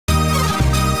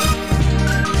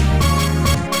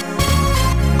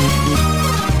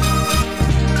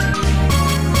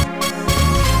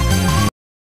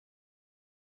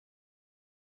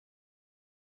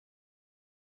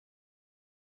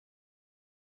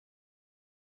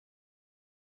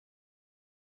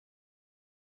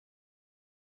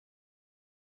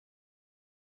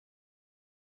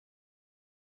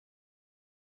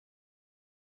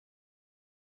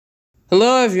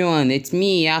Hello everyone, it's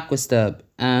me, Aquastub.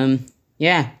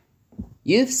 Yeah,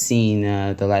 you've seen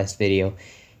the last video.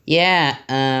 Yeah,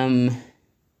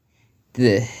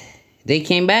 they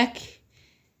came back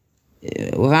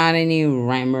without any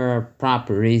rhyme or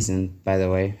proper reason, by the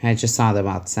way. I just saw them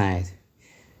outside.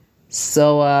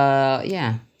 So,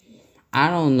 yeah, I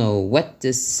don't know what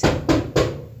to say.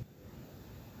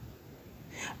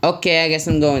 Okay, I guess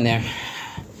I'm going there.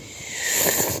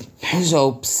 Here's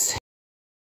hopes.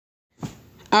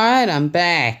 Alright, I'm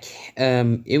back.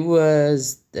 It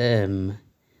was, very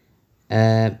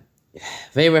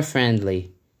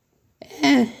friendly.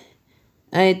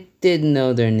 I didn't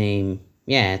know their name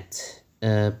yet,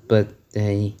 but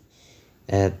they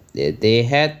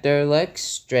had their legs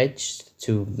stretched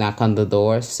to knock on the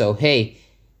door, so hey,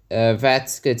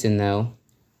 that's good to know.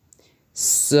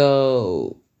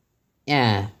 So,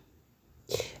 yeah,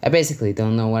 I basically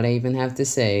don't know what I even have to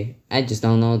say. I just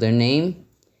don't know their name.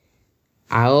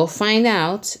 I'll find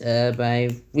out by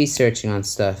researching on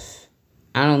stuff.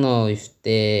 I don't know if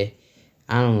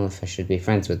I should be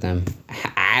friends with them.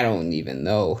 I don't even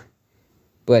know.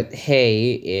 But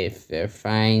hey, if they're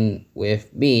fine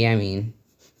with me, I mean,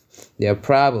 they're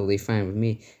probably fine with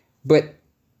me. But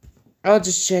I'll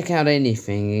just check out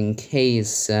anything in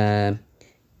case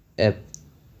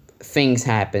things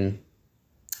happen.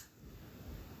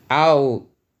 I'll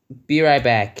be right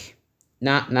back.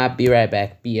 Not be right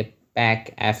back. Be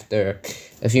back after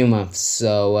a few months.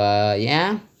 So,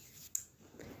 yeah.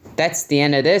 That's the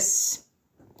end of this.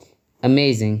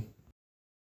 Amazing.